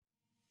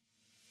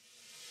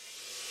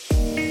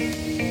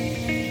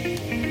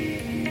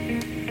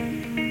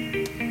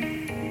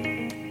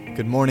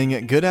Good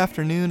morning, good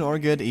afternoon, or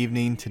good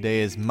evening. Today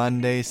is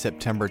Monday,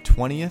 September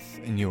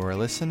 20th, and you are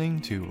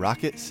listening to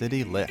Rocket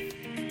City Lift.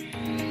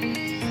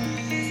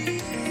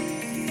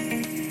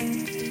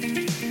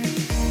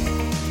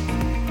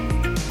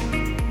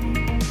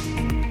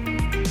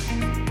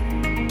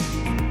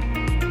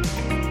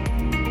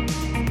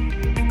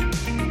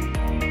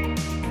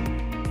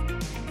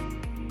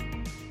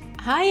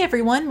 Hi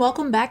everyone,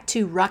 welcome back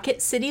to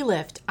Rocket City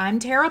Lift. I'm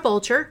Tara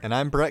Bolcher. And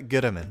I'm Brett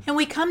Goodeman. And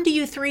we come to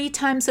you 3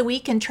 times a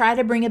week and try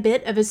to bring a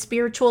bit of a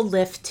spiritual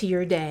lift to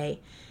your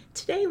day.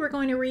 Today we're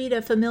going to read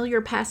a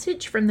familiar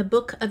passage from the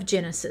book of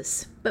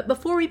Genesis. But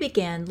before we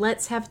begin,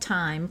 let's have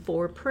time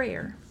for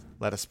prayer.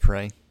 Let us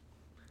pray.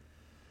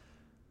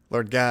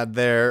 Lord God,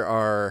 there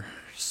are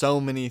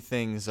so many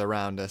things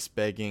around us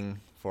begging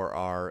for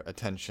our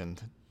attention.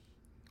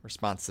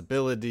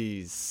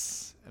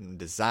 Responsibilities and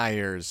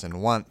desires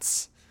and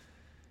wants.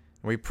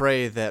 We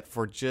pray that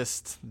for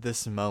just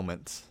this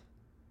moment,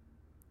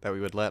 that we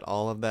would let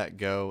all of that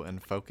go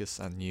and focus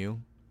on you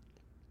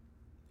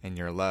and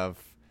your love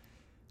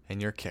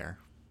and your care.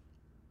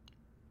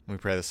 We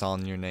pray this all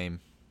in your name.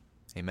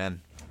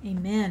 Amen.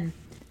 Amen.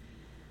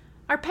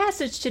 Our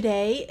passage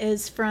today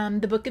is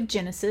from the book of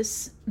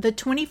Genesis, the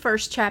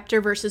 21st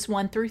chapter, verses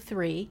 1 through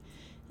 3,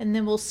 and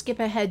then we'll skip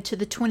ahead to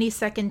the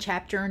 22nd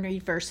chapter and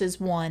read verses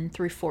 1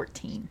 through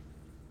 14.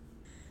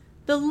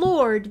 The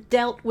Lord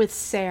dealt with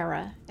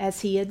Sarah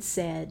as he had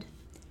said,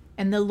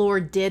 and the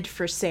Lord did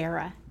for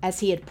Sarah as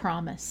he had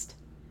promised.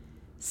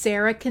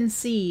 Sarah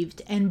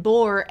conceived and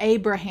bore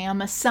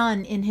Abraham a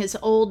son in his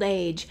old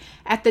age,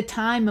 at the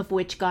time of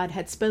which God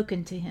had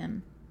spoken to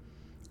him.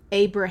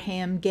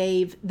 Abraham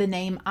gave the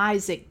name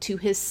Isaac to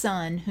his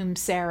son whom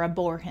Sarah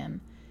bore him.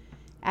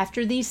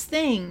 After these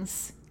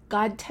things,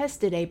 God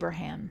tested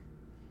Abraham.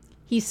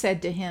 He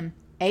said to him,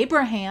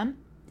 "Abraham."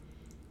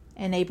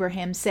 And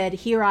Abraham said,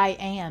 "Here I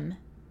am."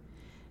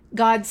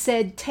 God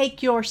said,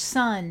 "Take your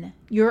son,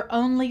 your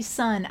only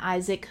son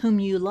Isaac, whom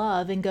you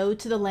love, and go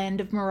to the land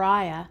of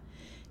Moriah,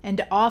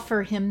 and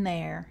offer him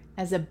there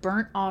as a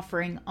burnt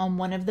offering on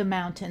one of the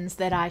mountains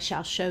that I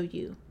shall show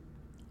you."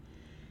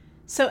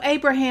 So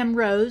Abraham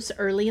rose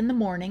early in the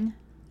morning,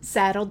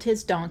 saddled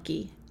his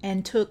donkey,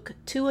 and took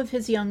 2 of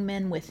his young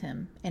men with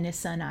him and his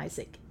son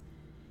Isaac.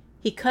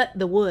 He cut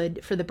the wood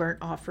for the burnt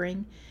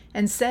offering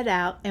and set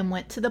out and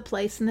went to the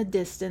place in the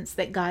distance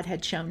that God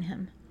had shown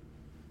him.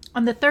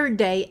 On the 3rd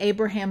day,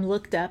 Abraham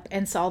looked up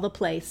and saw the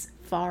place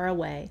far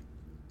away.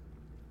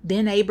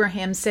 Then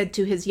Abraham said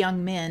to his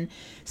young men,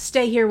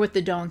 "Stay here with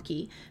the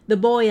donkey. The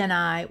boy and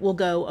I will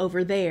go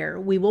over there.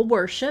 We will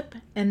worship,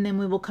 and then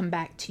we will come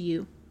back to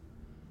you."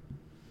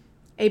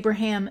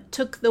 Abraham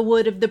took the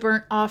wood of the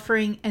burnt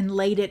offering and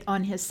laid it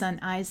on his son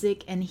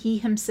Isaac, and he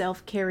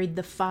himself carried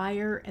the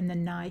fire and the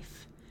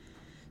knife.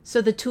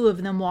 So the 2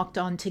 of them walked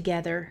on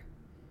together.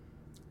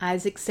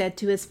 Isaac said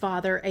to his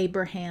father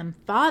Abraham,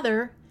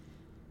 "Father,"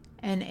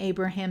 and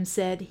Abraham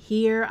said,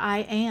 "Here I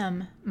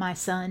am, my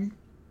son."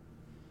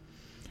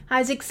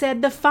 Isaac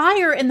said, "The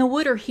fire and the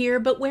wood are here,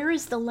 but where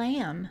is the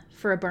lamb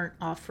for a burnt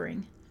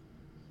offering?"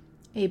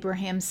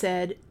 Abraham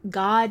said,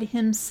 "God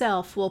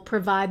himself will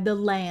provide the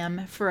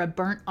lamb for a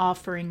burnt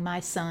offering,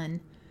 my son."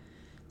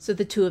 So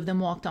the 2 of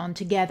them walked on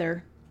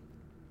together.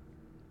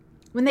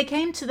 When they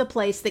came to the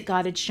place that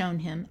God had shown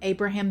him,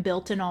 Abraham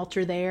built an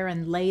altar there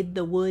and laid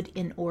the wood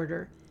in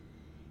order.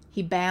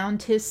 He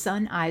bound his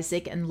son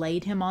Isaac and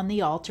laid him on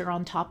the altar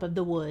on top of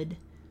the wood.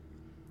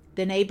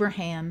 Then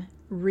Abraham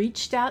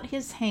reached out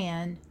his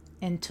hand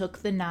and took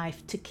the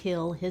knife to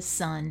kill his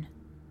son.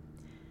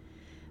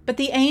 But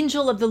the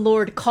angel of the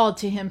Lord called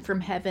to him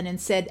from heaven and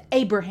said,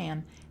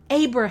 "Abraham,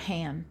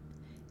 Abraham."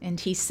 And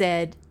he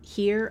said,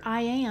 "Here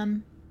I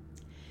am."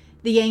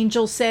 The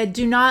angel said,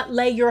 "Do not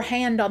lay your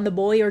hand on the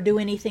boy or do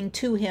anything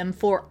to him,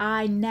 for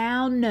I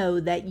now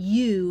know that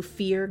you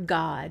fear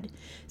God,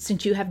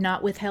 since you have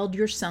not withheld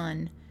your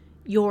son,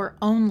 your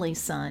only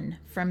son,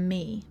 from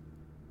me."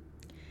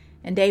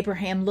 And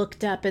Abraham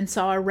looked up and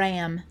saw a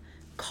ram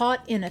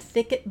caught in a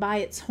thicket by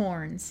its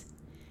horns.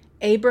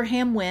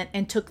 Abraham went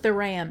and took the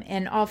ram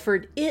and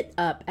offered it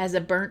up as a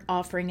burnt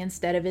offering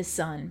instead of his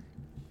son.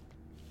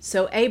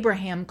 So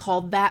Abraham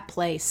called that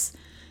place,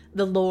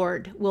 "The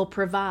Lord will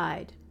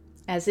provide."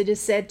 As it is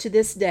said to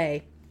this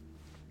day,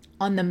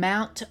 "On the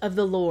mount of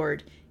the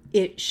Lord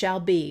it shall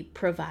be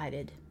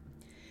provided."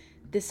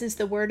 This is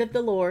the word of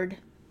the Lord.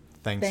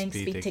 Thanks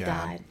be to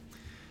God.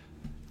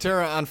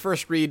 Tara, on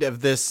first read of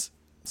this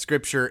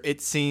scripture,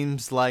 it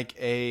seems like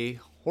a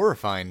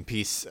horrifying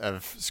piece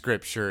of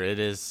scripture. It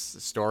is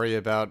a story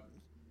about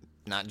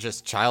not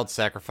just child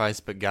sacrifice,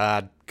 but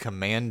God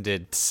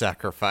commanded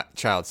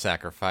child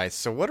sacrifice.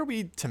 So what are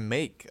we to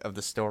make of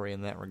the story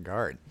in that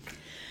regard?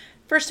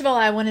 First of all,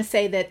 I want to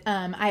say that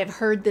I have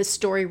heard this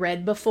story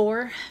read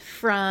before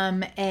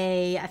from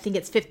I think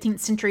it's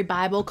 15th century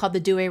Bible called the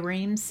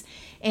Douay-Rheims.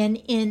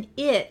 And in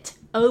it,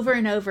 over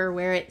and over,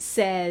 where it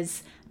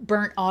says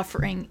burnt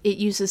offering, it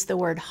uses the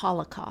word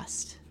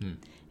Holocaust.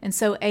 And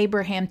so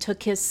Abraham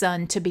took his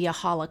son to be a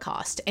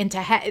holocaust. And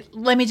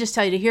let me just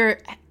tell you, to hear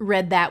it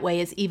read that way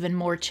is even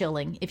more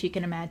chilling, if you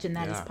can imagine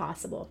that is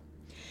possible.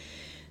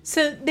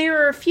 So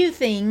there are a few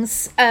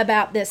things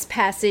about this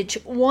passage.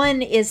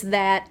 One is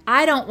that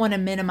I don't want to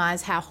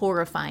minimize how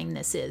horrifying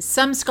this is.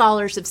 Some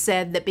scholars have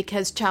said that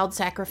because child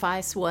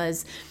sacrifice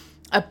was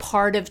a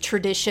part of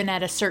tradition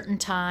at a certain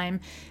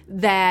time,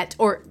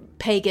 or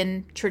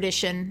pagan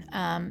tradition,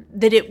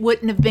 that it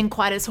wouldn't have been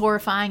quite as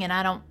horrifying, and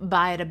I don't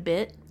buy it a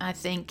bit. I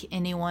think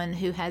anyone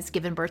who has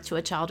given birth to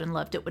a child and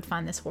loved it would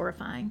find this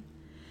horrifying.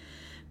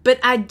 But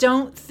I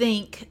don't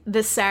think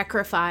the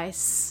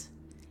sacrifice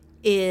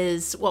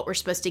is what we're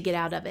supposed to get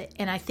out of it.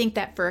 And I think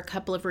that for a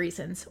couple of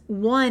reasons.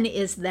 One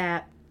is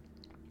that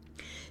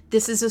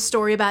this is a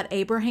story about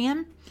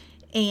Abraham,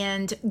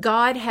 and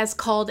God has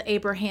called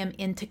Abraham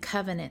into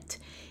covenant.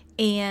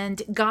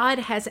 And God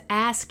has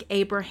asked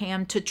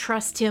Abraham to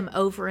trust him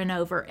over and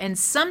over. And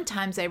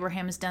sometimes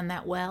Abraham has done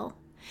that well,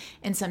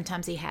 and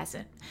sometimes he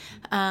hasn't.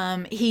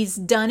 He's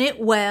done it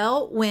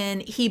well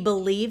when he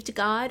believed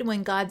God,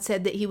 when God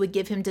said that he would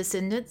give him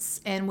descendants.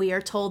 And we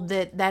are told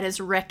that that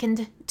is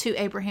reckoned to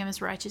Abraham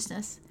as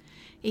righteousness.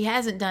 He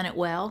hasn't done it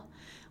well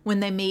when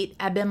they meet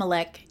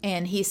Abimelech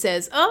and he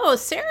says, "Oh,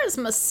 Sarah's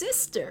my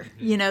sister,"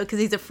 because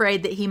he's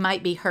afraid that he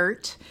might be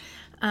hurt.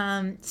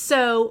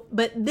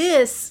 But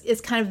this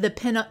is kind of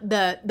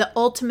the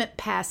ultimate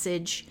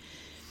passage,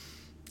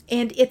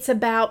 and it's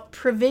about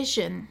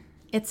provision.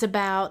 It's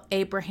about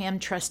Abraham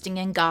trusting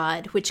in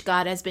God, which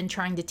God has been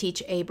trying to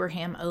teach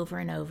Abraham over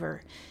and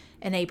over.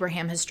 And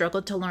Abraham has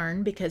struggled to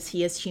learn because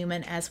he is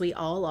human, as we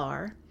all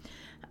are.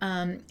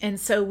 And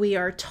so we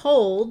are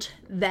told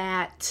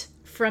that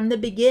from the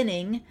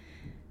beginning,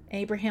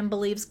 Abraham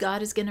believes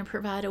God is going to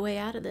provide a way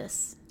out of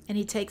this. And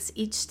he takes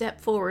each step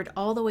forward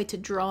all the way to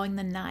drawing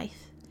the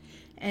knife.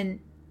 And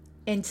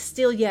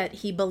still yet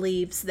he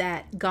believes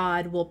that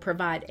God will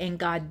provide, and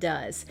God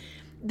does.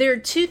 There are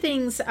two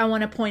things I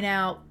want to point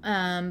out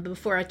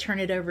before I turn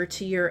it over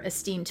to your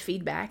esteemed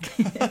feedback.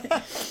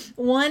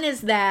 One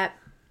is that,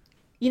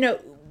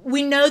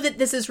 we know that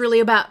this is really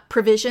about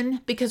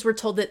provision because we're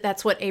told that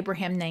that's what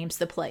Abraham names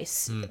the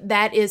place.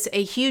 That is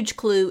a huge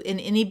clue in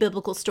any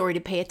biblical story to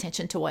pay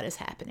attention to what is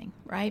happening,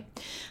 right?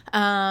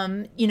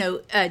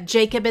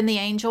 Jacob and the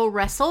angel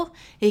wrestle.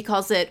 He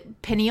calls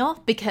it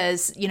Peniel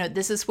because,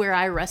 this is where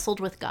I wrestled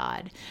with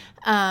God.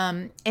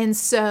 And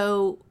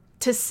so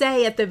to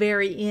say at the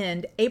very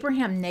end,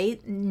 Abraham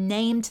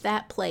named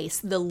that place,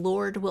 the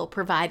Lord will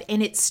provide,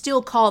 and it's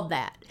still called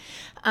that.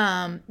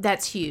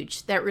 That's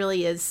huge. That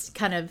really is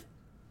kind of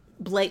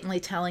blatantly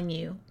telling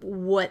you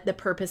what the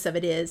purpose of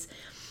it is.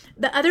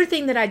 The other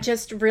thing that I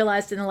just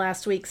realized in the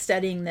last week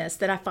studying this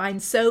that I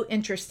find so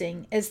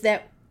interesting is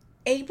that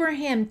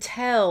Abraham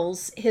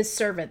tells his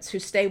servants who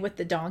stay with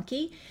the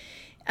donkey,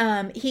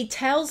 he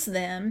tells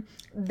them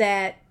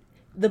that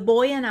the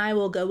boy and I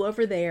will go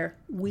over there,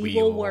 we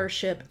will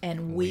worship,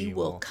 and we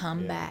will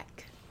come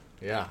back.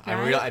 Yeah,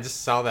 right? I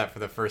just saw that for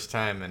the first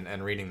time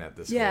and reading that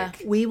this week. Yeah,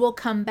 we will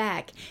come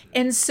back.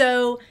 And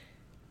so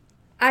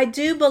I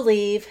do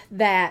believe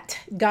that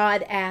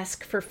God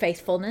asked for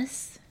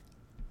faithfulness.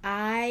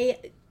 I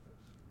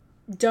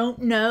don't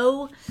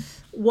know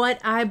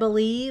what I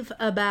believe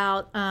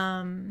about,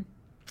 I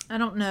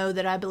don't know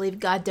that I believe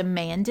God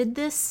demanded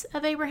this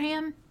of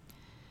Abraham,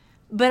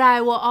 but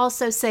I will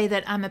also say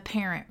that I'm a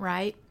parent,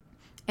 right?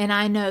 And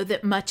I know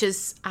that much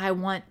as I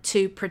want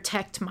to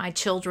protect my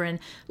children,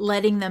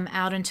 letting them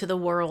out into the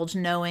world,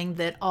 knowing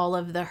that all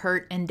of the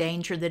hurt and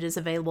danger that is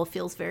available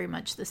feels very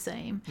much the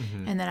same.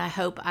 Mm-hmm. And that I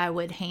hope I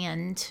would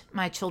hand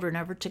my children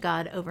over to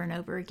God over and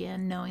over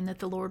again, knowing that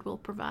the Lord will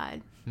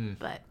provide.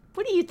 But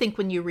what do you think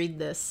when you read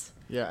this?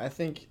 Yeah, I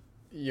think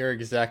you're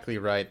exactly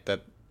right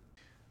that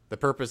the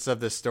purpose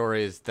of this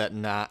story is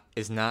not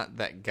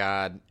that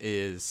God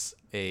is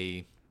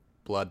a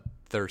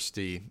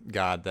bloodthirsty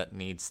God that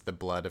needs the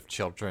blood of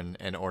children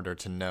in order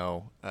to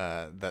know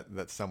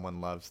that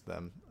someone loves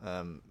them,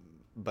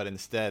 but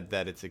instead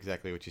that it's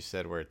exactly what you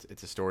said, where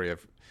it's a story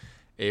of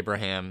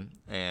Abraham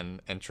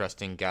and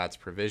trusting God's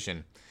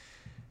provision.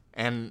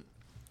 And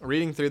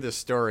reading through this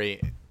story,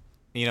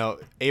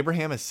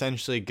 Abraham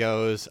essentially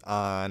goes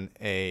on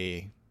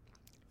a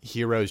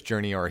hero's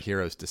journey or a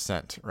hero's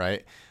descent,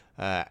 right?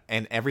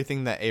 And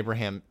everything that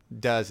Abraham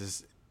does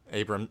is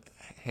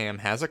Abraham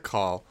has a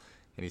call,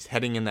 and he's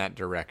heading in that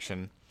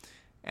direction.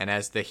 And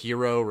as the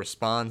hero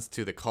responds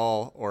to the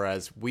call, or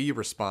as we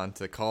respond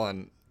to the call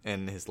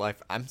in his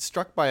life, I'm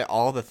struck by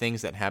all the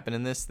things that happen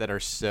in this that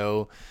are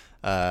so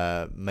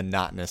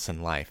monotonous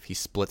in life. He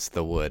splits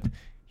the wood.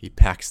 He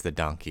packs the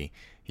donkey.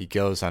 He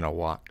goes on a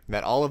walk.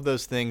 That all of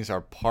those things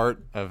are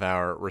part of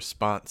our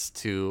response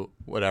to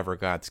whatever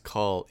God's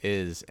call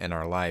is in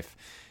our life.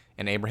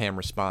 And Abraham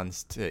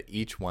responds to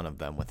each one of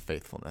them with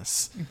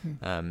faithfulness.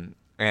 Mm-hmm.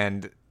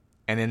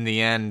 And in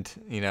the end,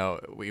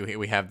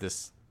 we have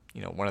this,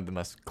 one of the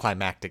most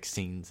climactic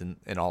scenes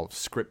in all of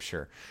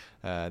Scripture,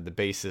 the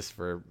basis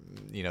for,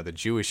 the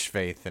Jewish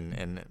faith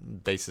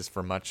and basis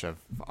for much of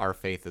our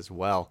faith as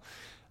well.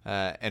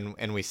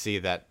 And we see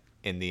that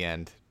in the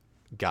end,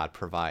 God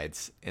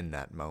provides in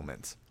that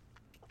moment.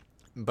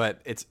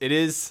 But it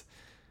is,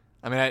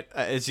 I mean,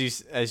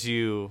 as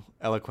you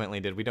eloquently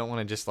did, we don't want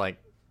to just like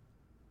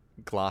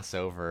gloss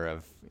over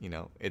of,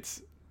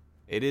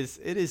 it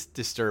is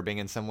disturbing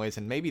in some ways,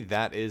 and maybe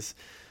that is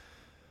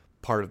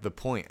part of the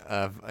point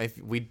of, if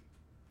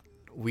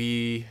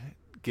we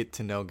get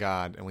to know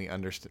God and we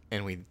understand,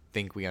 and we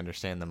think we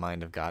understand the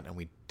mind of God, and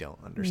we don't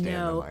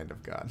understand the mind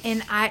of God.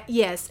 And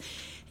yes.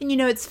 And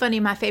it's funny,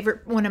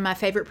 one of my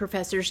favorite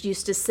professors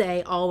used to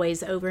say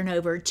always, over and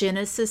over,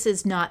 Genesis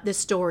is not the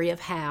story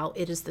of how,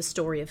 it is the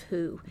story of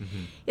who.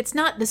 Mm-hmm. It's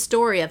not the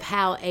story of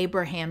how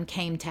Abraham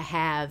came to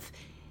have,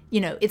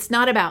 it's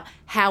not about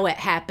how it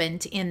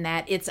happened, in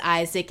that it's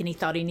Isaac and he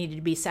thought he needed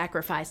to be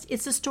sacrificed.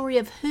 It's the story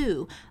of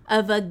who?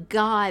 Of a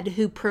God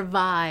who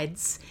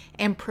provides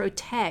and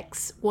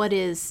protects what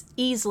is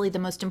easily the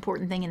most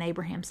important thing in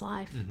Abraham's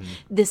life. Mm-hmm.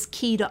 This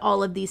key to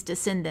all of these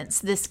descendants,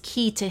 this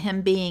key to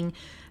him being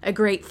a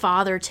great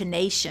father to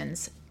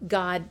nations,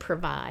 God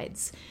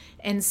provides.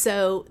 And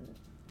so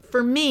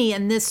for me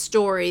in this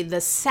story, the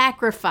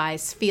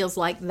sacrifice feels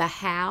like the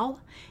how.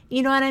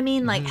 You know what I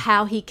mean? Like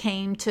how he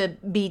came to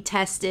be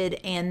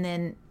tested, and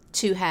then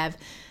to have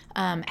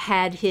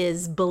had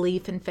his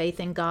belief and faith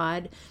in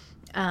God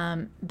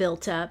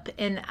built up.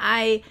 And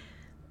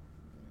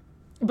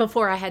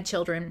before I had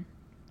children,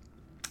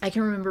 I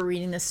can remember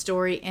reading this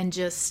story and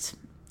just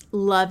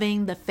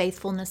loving the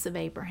faithfulness of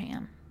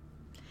Abraham.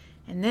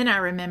 And then I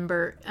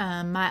remember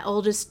my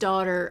oldest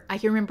daughter, I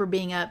can remember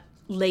being up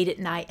late at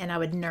night and I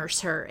would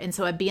nurse her. And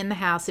so I'd be in the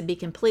house, it'd be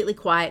completely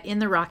quiet in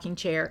the rocking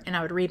chair, and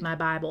I would read my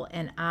Bible.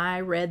 And I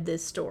read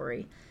this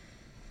story.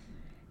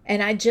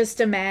 And I just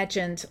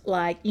imagined,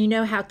 like,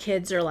 how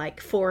kids are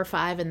like 4 or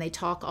 5 and they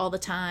talk all the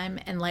time,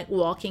 and like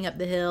walking up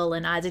the hill,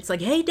 and Isaac's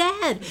like, hey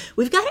Dad,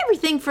 we've got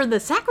everything for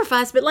the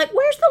sacrifice, but like,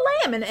 where's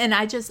the lamb? And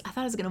I thought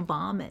I was going to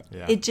vomit.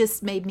 Yeah. It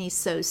just made me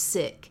so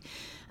sick.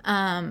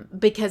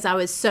 Because I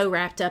was so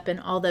wrapped up in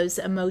all those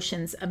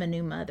emotions of a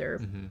new mother.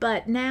 Mm-hmm.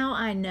 But now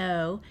I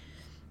know,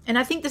 and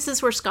I think this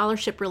is where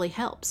scholarship really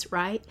helps,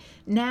 right?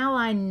 Now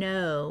I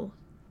know,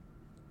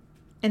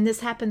 and this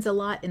happens a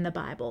lot in the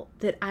Bible,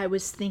 that I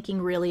was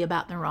thinking really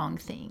about the wrong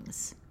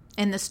things.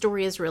 And the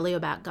story is really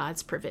about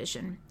God's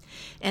provision.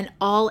 And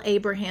all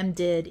Abraham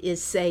did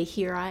is say,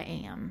 here I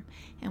am.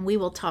 And we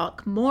will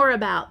talk more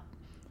about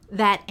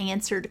that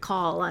answered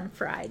call on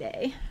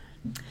Friday.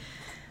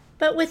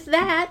 But with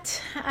that,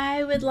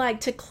 I would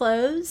like to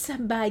close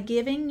by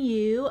giving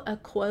you a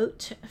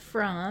quote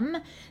from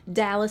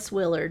Dallas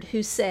Willard,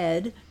 who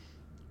said,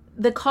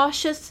 the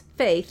cautious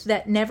faith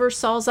that never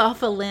saws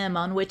off a limb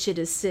on which it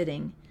is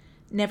sitting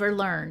never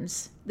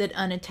learns that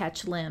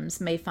unattached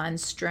limbs may find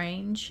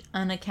strange,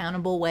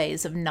 unaccountable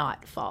ways of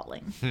not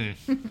falling.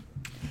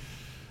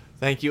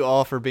 Thank you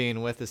all for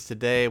being with us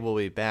today. We'll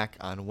be back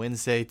on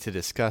Wednesday to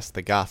discuss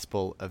the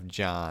Gospel of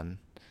John.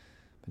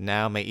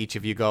 Now may each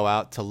of you go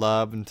out to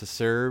love and to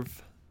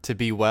serve, to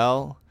be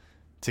well,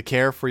 to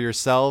care for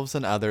yourselves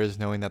and others,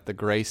 knowing that the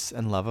grace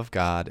and love of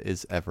God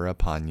is ever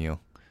upon you.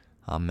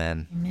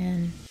 Amen.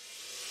 Amen.